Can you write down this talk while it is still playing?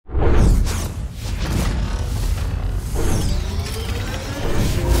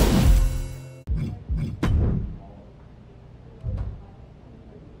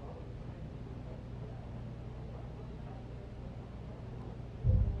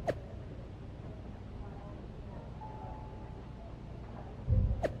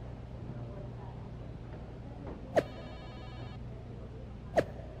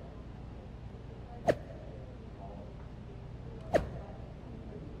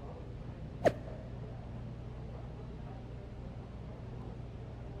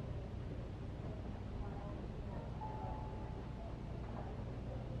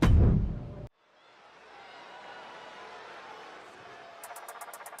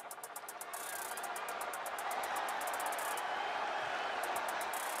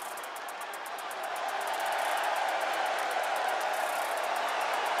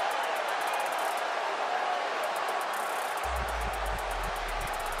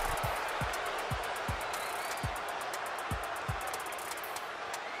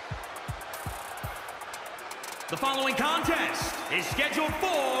The following contest is scheduled for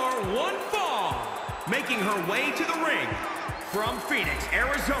one fall. Making her way to the ring from Phoenix,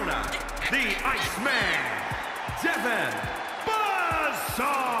 Arizona, the Iceman, Devon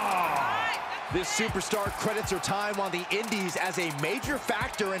Buzzstarr. This superstar credits her time on the Indies as a major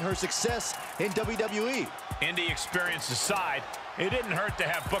factor in her success in WWE. Indie experience aside, it didn't hurt to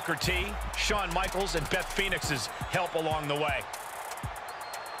have Booker T, Shawn Michaels, and Beth Phoenix's help along the way.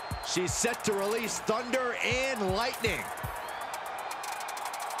 She's set to release thunder and lightning.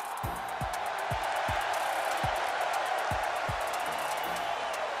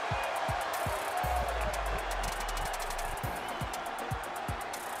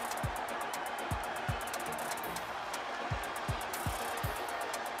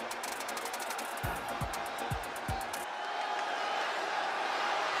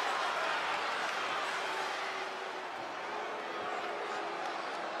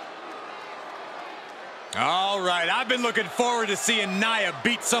 All right, I've been looking forward to seeing Nia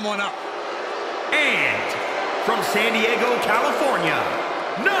beat someone up. And from San Diego, California,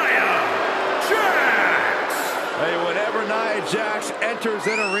 Nia Jax. Hey, whenever Nia Jax enters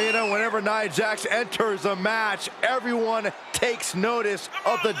an arena, whenever Nia Jax enters a match, everyone takes notice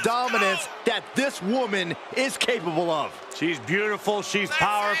of the dominance that this woman is capable of. She's beautiful, she's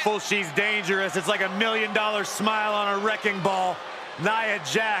powerful, she's dangerous. It's like $1 million smile on a wrecking ball. Nia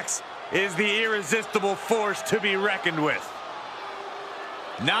Jax is the irresistible force to be reckoned with.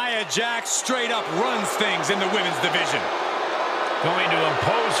 Nia Jax straight up runs things in the women's division. Going to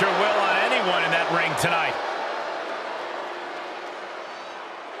impose her will on anyone in that ring tonight.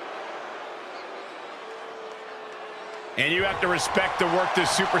 And you have to respect the work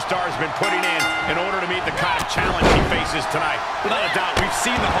this superstar has been putting in order to meet the kind of challenge he faces tonight. Without a doubt, we've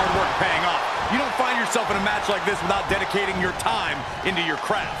seen the hard work paying off. You don't find yourself in a match like this without dedicating your time into your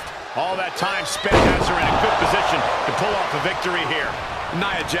craft. All that time spent has her in a good position to pull off a victory here.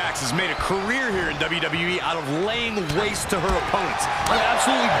 Nia Jax has made a career here in WWE out of laying waste to her opponents,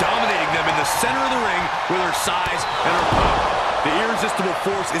 absolutely dominating them in the center of the ring with her size and her power. The irresistible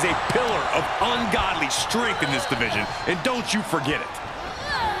force is a pillar of ungodly strength in this division, and don't you forget it.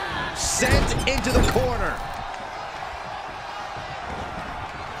 Sent into the corner.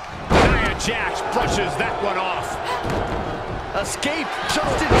 Nia Jax brushes that one off. Escape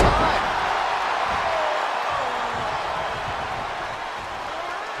just in time.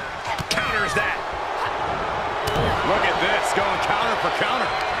 Counters that. Look at this, going counter for counter.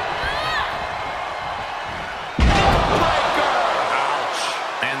 Breaker! Ouch.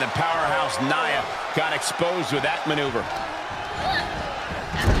 And the powerhouse Nia got exposed with that maneuver.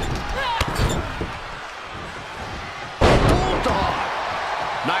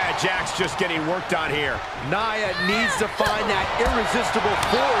 Nia Jax just getting worked on here. Nia needs to find that irresistible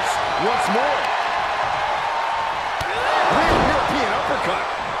force once more. Rear European uppercut.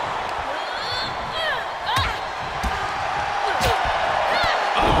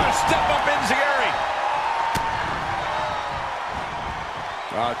 Oh, step up enziguri.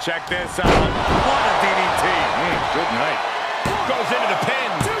 Oh, check this out. What a DDT. Good night. Goes into the pin.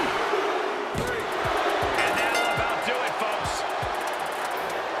 And that'll about do it, folks.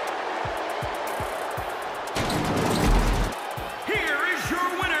 Here is your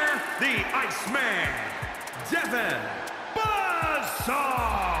winner, the Iceman, Devon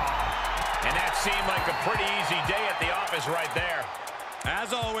Buzzstarr. And that seemed like a pretty easy day at the office right there.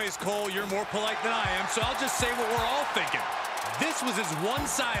 As always, Cole, you're more polite than I am, so I'll just say what we're all thinking. This was as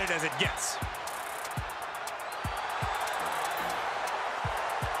one-sided as it gets.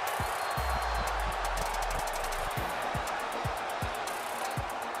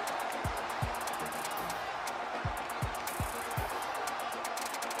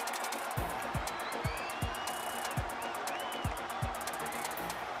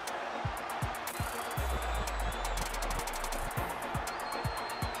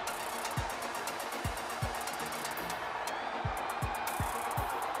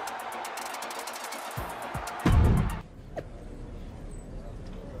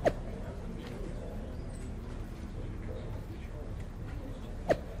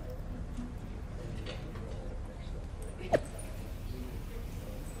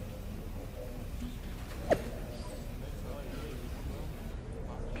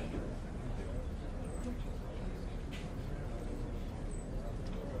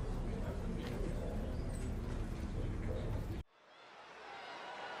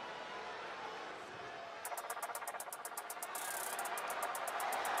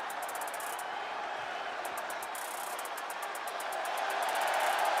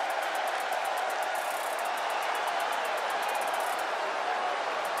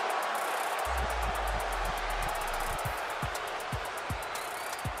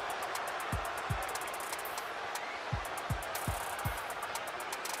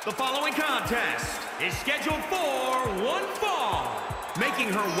 The following contest is scheduled for one fall.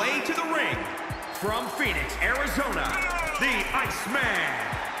 Making her way to the ring from Phoenix, Arizona, the Iceman,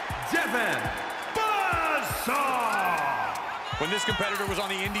 Devon, Buzzstarr. When this competitor was on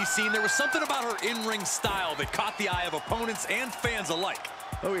the indie scene, there was something about her in-ring style that caught the eye of opponents and fans alike.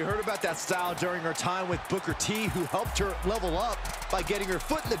 Oh, we heard about that style during her time with Booker T, who helped her level up by getting her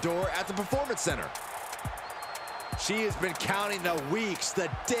foot in the door at the Performance Center. She has been counting the weeks, the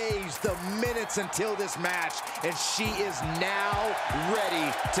days, the minutes until this match, and she is now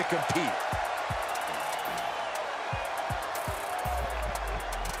ready to compete.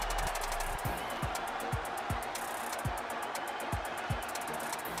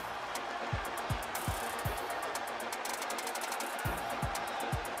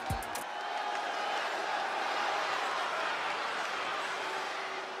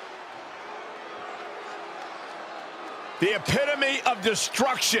 The epitome of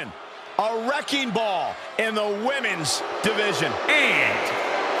destruction, a wrecking ball in the women's division. And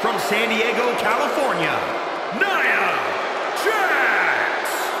from San Diego, California, Nia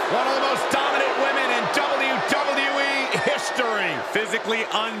Jax. One of the most dominant women in WWE history. Physically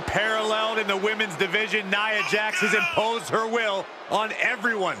unparalleled in the women's division, Nia Jax has imposed her will on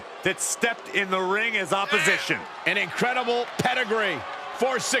everyone that stepped in the ring as opposition. An incredible pedigree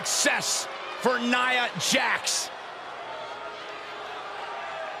for success for Nia Jax.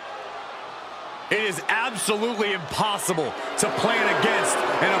 It is absolutely impossible to plan against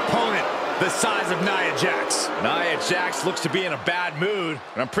an opponent the size of Nia Jax. Nia Jax looks to be in a bad mood,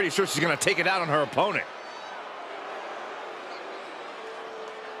 and I'm pretty sure she's going to take it out on her opponent.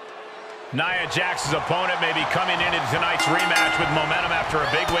 Nia Jax's opponent may be coming into tonight's rematch with momentum after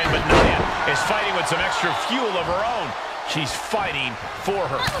a big win, but Nia is fighting with some extra fuel of her own. She's fighting for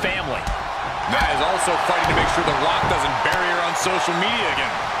her family. Nia is also fighting to make sure The Rock doesn't bury her on social media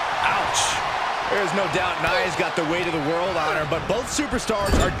again. Ouch. There's no doubt Nia's got the weight of the world on her, but both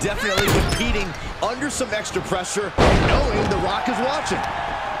superstars are definitely competing under some extra pressure, knowing The Rock is watching.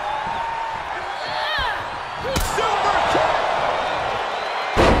 Super kick!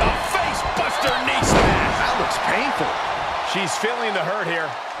 A face buster knee smash. That looks painful. She's feeling the hurt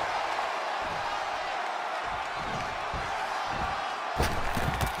here.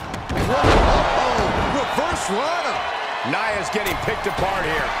 Uh-oh, reverse Lana. Nia's getting picked apart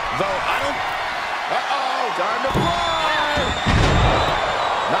here, though I don't... Uh-oh, time to fly!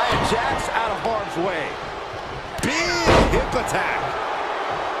 Nia Jax out of harm's way. Big hip attack.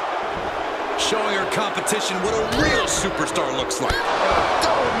 Showing her competition what a real superstar looks like.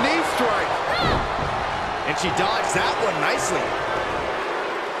 Double knee strike. And she dodged that one nicely.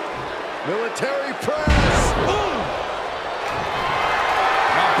 Military press. Boom.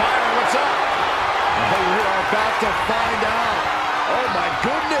 Now, Byron, what's up? Oh, we are about to find out. Oh, my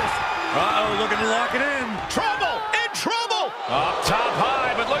goodness. Uh-oh, looking to lock it in. Trouble! In trouble! Up top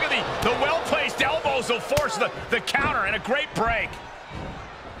high, but look at the well-placed elbows will force the counter, and a great break.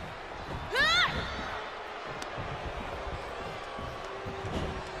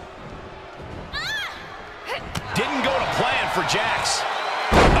 Didn't go to plan for Jax.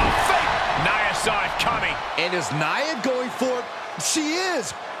 A fake! Nia saw it coming. And is Nia going for it? She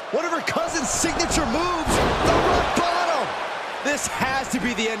is. One of her cousin's signature moves, the rock bottom. This has to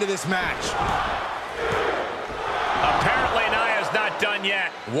be the end of this match. Apparently, Nia's not done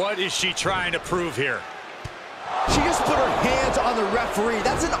yet. What is she trying to prove here? She just put her hands on the referee.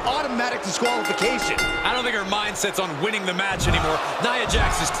 That's an automatic disqualification. I don't think her mindset's on winning the match anymore. Nia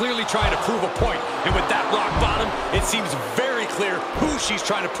Jax is clearly trying to prove a point. And with that rock bottom, it seems very clear who she's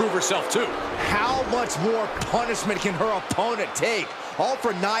trying to prove herself to. How much more punishment can her opponent take? All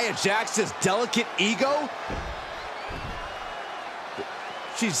for Nia Jax's delicate ego?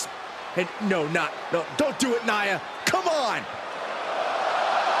 She's... No, don't do it, Nia. Come on!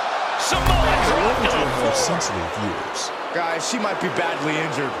 Samoa drop to the floor. Sensitive viewers. Guys, she might be badly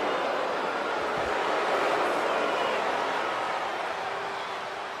injured.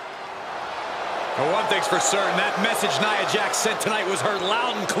 Well, one thing's for certain, that message Nia Jax sent tonight was heard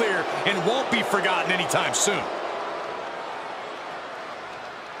loud and clear and won't be forgotten anytime soon.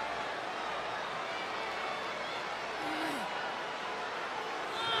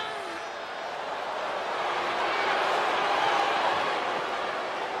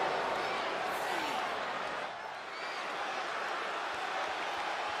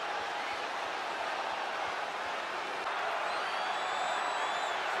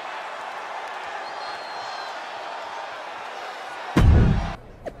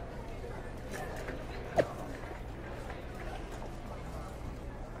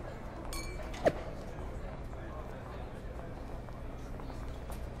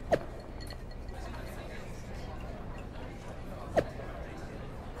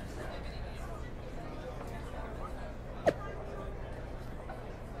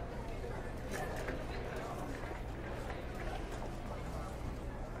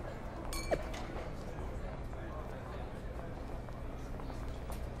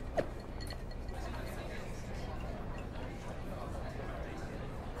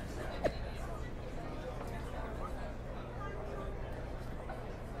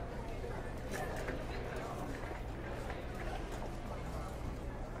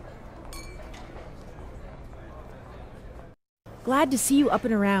 Glad to see you up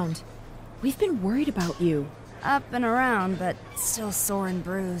and around. We've been worried about you. Up and around, but still sore and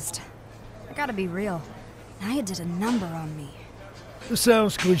bruised. I gotta be real. Nia did a number on me. This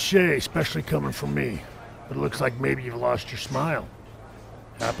sounds cliche, especially coming from me. But it looks like maybe you've lost your smile.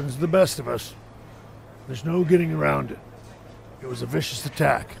 Happens to the best of us. There's no getting around it. It was a vicious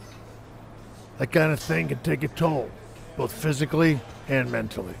attack. That kind of thing can take a toll, both physically and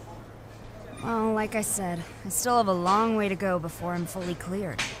mentally. Well, like I said, I still have a long way to go before I'm fully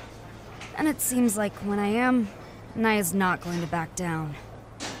cleared. And it seems like when I am, Nia's not going to back down.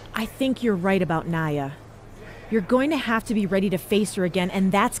 I think you're right about Nia. You're going to have to be ready to face her again,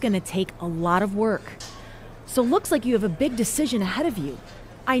 and that's going to take a lot of work. So looks like you have a big decision ahead of you.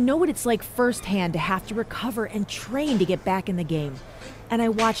 I know what it's like firsthand to have to recover and train to get back in the game. And I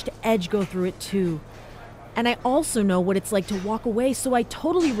watched Edge go through it too. And I also know what it's like to walk away, so I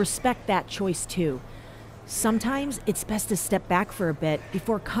totally respect that choice too. Sometimes it's best to step back for a bit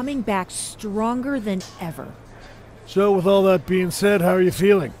before coming back stronger than ever. So with all that being said, how are you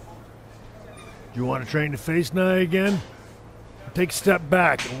feeling? Do you want to train to face Nia again? Or take a step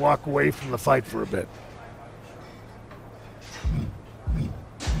back and walk away from the fight for a bit?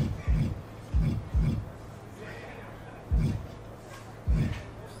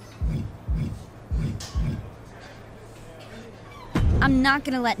 I'm not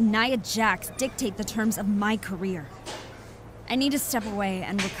gonna let Nia Jax dictate the terms of my career. I need to step away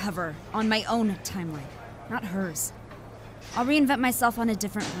and recover on my own timeline, not hers. I'll reinvent myself on a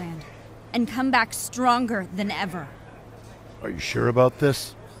different brand and come back stronger than ever. Are you sure about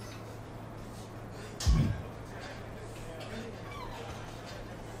this?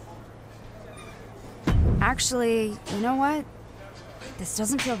 Actually, you know what? This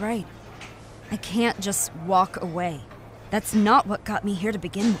doesn't feel right. I can't just walk away. That's not what got me here to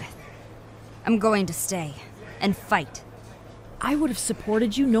begin with. I'm going to stay and fight. I would have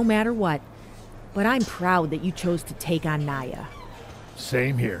supported you no matter what, but I'm proud that you chose to take on Nia.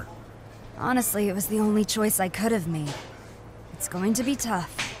 Same here. Honestly, it was the only choice I could have made. It's going to be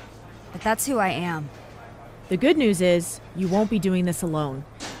tough, but that's who I am. The good news is, you won't be doing this alone.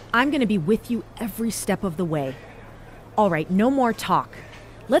 I'm going to be with you every step of the way. All right, no more talk.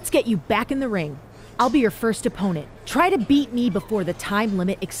 Let's get you back in the ring. I'll be your first opponent. Try to beat me before the time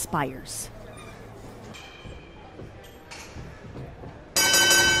limit expires.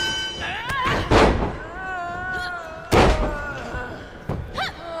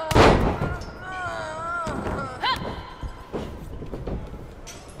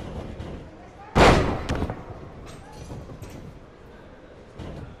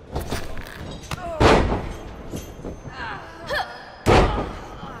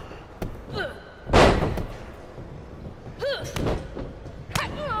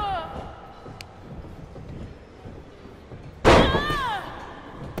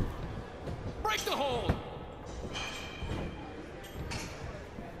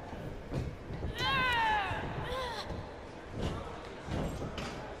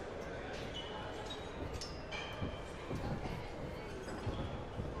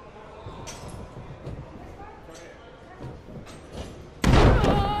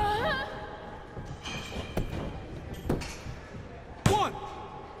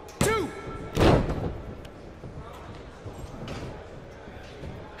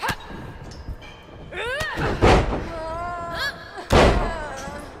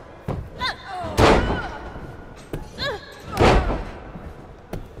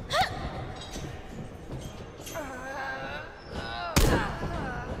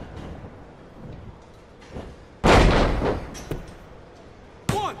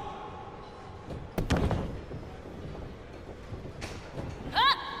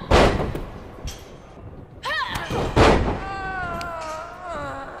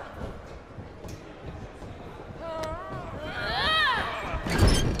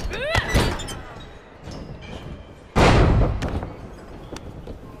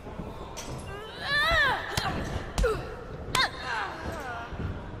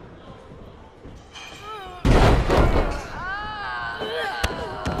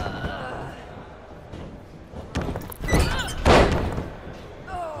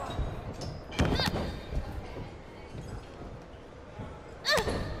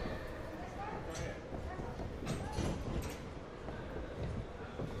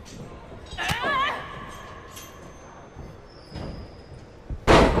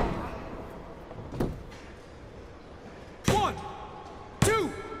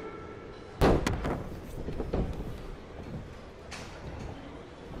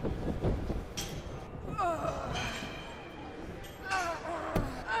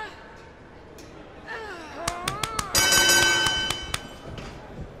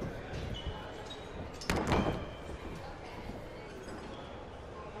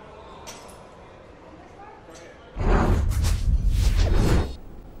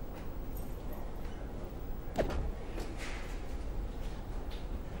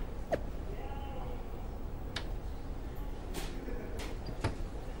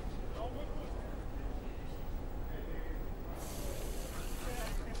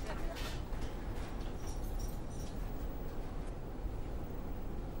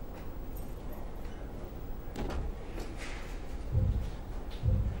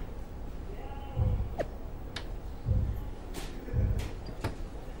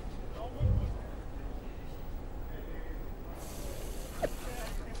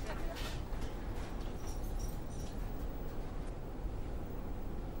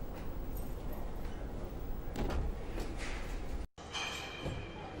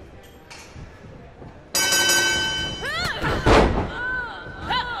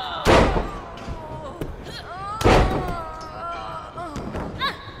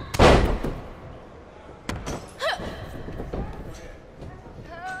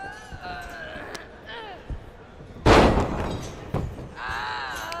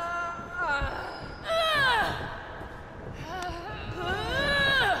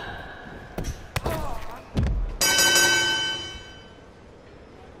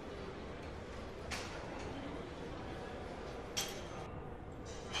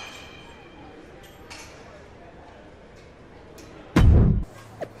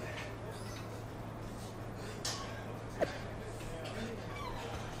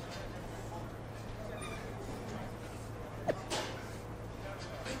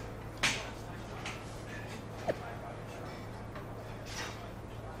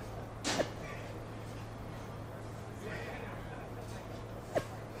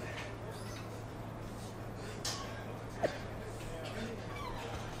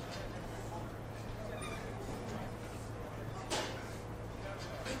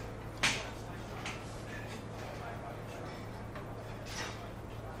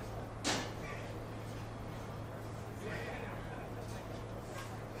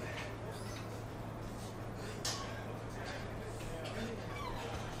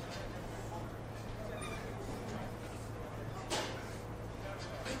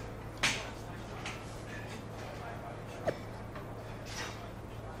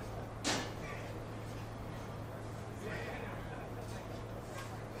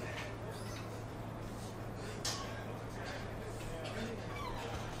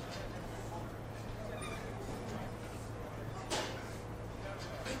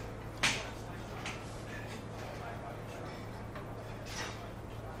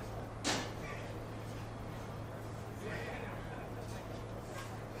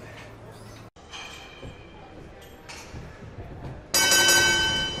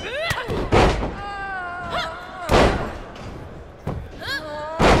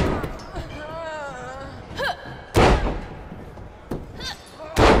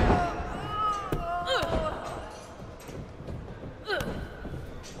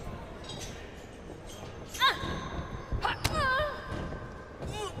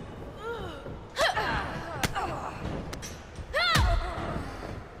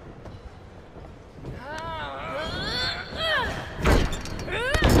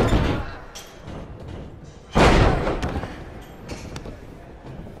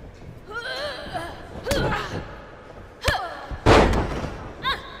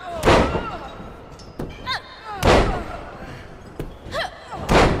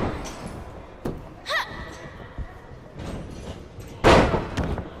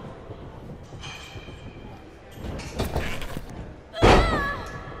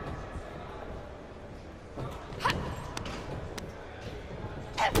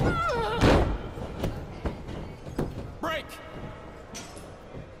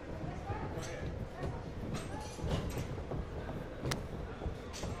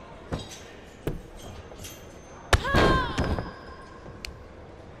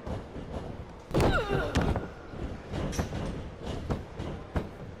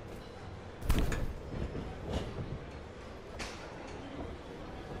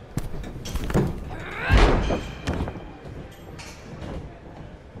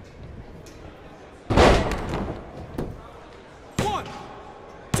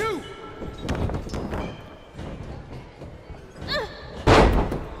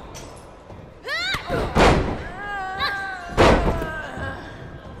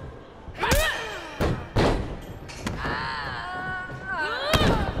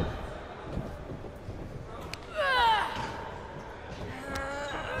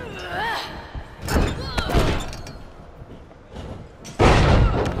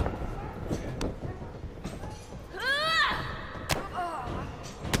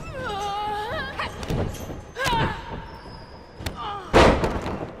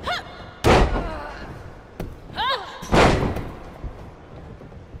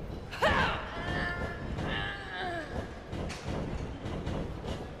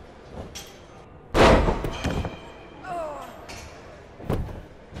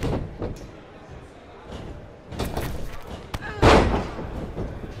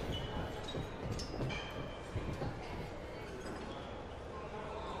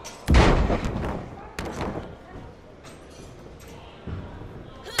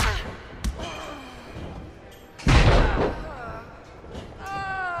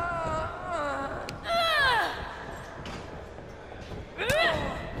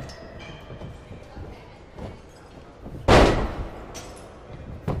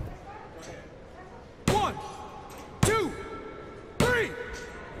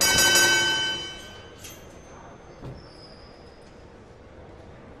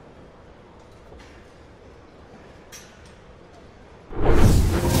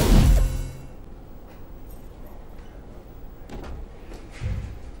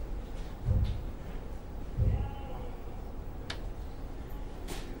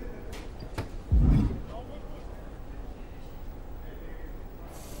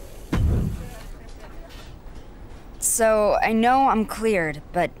 So, I know I'm cleared,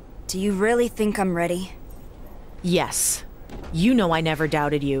 but do you really think I'm ready? Yes. You know I never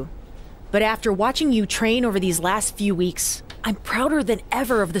doubted you. But after watching you train over these last few weeks, I'm prouder than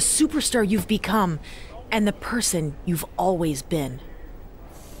ever of the superstar you've become and the person you've always been.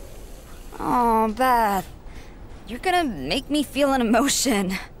 Aw, Beth. You're gonna make me feel an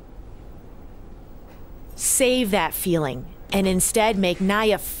emotion. Save that feeling, and instead make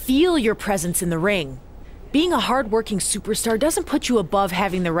Nia feel your presence in the ring. Being a hard-working superstar doesn't put you above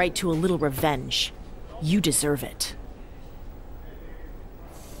having the right to a little revenge. You deserve it.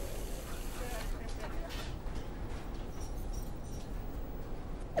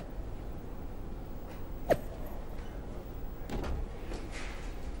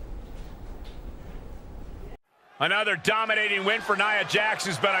 Another dominating win for Nia Jax,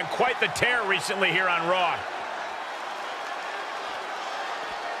 who's been on quite the tear recently here on Raw.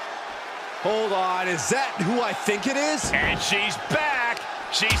 Hold on, is that who I think it is? And she's back.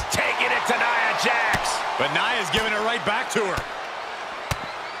 She's taking it to Nia Jax. But Nia's giving it right back to her.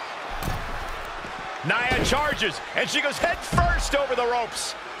 Nia charges, and she goes head first over the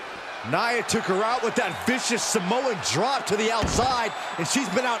ropes. Nia took her out with that vicious Samoan drop to the outside, and she's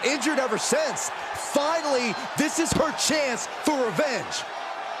been out injured ever since. Finally, this is her chance for revenge.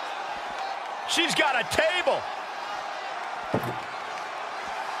 She's got a table.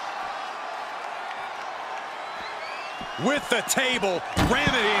 With the table,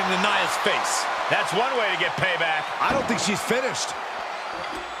 ramming it into Nia's face. That's one way to get payback. I don't think she's finished.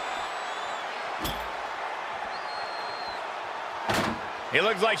 It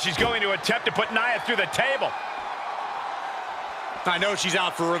looks like she's going to attempt to put Nia through the table. I know she's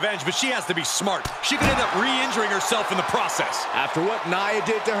out for revenge, but she has to be smart. She could end up re-injuring herself in the process. After what Nia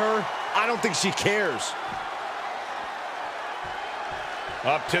did to her, I don't think she cares.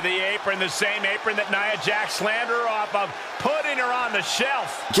 Up to the apron, the same apron that Nia Jax slammed her off of, putting her on the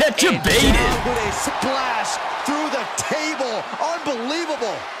shelf. Get you baited! With a splash through the table.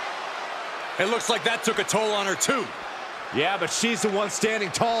 Unbelievable. It looks like that took a toll on her, too. Yeah, but she's the one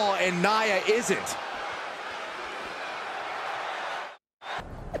standing tall, and Nia isn't.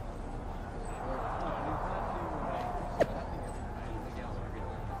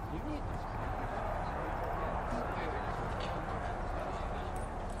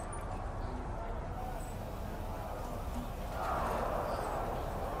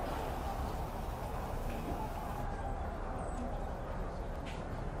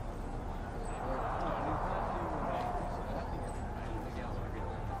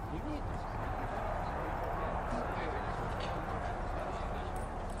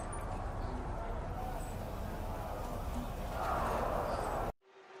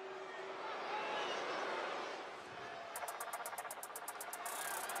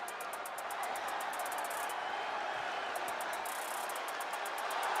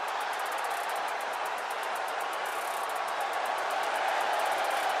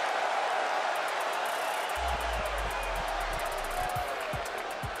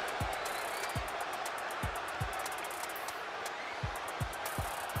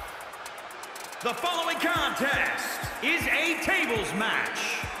 The following contest is a tables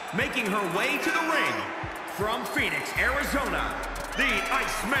match. Making her way to the ring from Phoenix, Arizona, the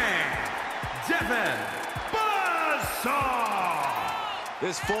Iceman, Devon Buzzstarr.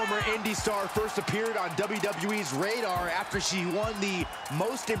 This former indie star first appeared on WWE's radar after she won the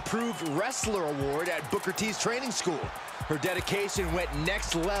Most Improved Wrestler Award at Booker T's training school. Her dedication went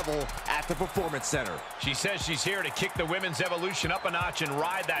next level at the Performance Center. She says she's here to kick the women's evolution up a notch and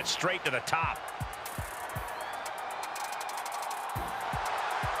ride that straight to the top.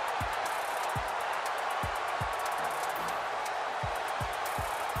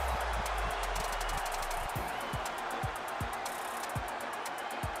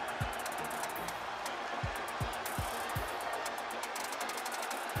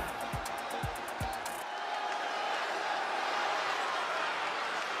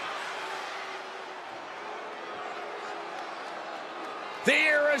 The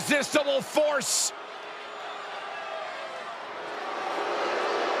irresistible force.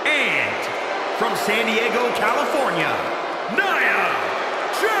 And from San Diego, California, Nia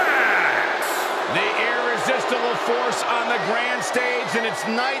Jax. The irresistible force on the grand stage, and it's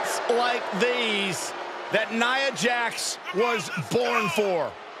nights like these that Nia Jax was born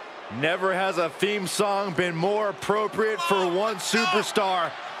for. Never has a theme song been more appropriate for one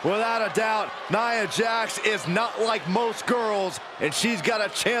superstar. Without a doubt, Nia Jax is not like most girls, and she's got a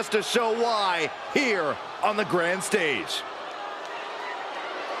chance to show why here on the grand stage.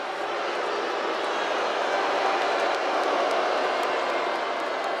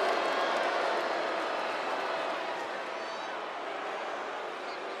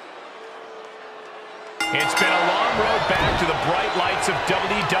 It's been a long road back to the bright lights of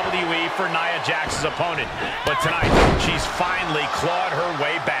WWE for Nia Jax's opponent. But tonight, she's finally clawed her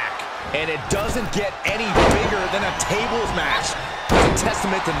way back. And it doesn't get any bigger than a tables match. It's a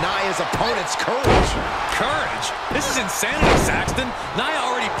testament to Nia's opponent's courage. Courage? This is insanity, Saxton. Nia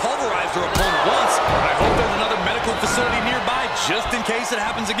already pulverized her opponent once, and I hope there's another medical facility nearby just in case it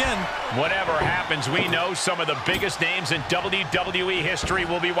happens again. Whatever happens, we know some of the biggest names in WWE history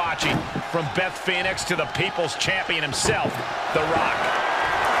will be watching. From Beth Phoenix to the People's Champion himself, The Rock.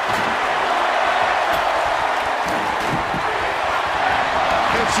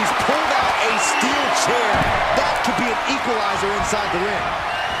 And she's pulled out a steel chair. That could be an equalizer inside the ring.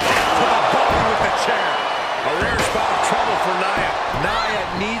 To the body with the chair. A rare spot of trouble for Nia. Nia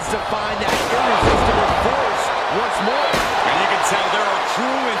needs to find that irresistible force once more. And you can tell there are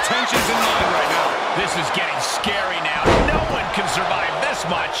true intentions in mind right now. This is getting scary now. No one can survive this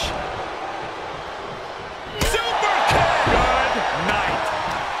much. Super kick! Good night.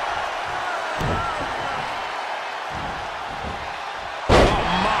 Oh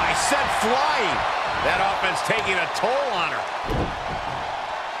my, sent flying. That offense taking a toll on her.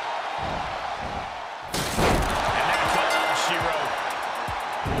 And that's all she wrote.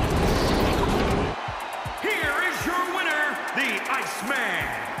 Here is your winner, the Iceman,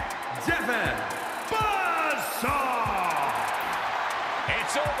 Devon Buzzstarr.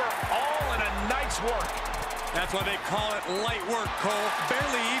 It's over, all in a night's work. That's why they call it light work, Cole.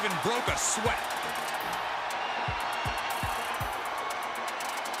 Barely even broke a sweat.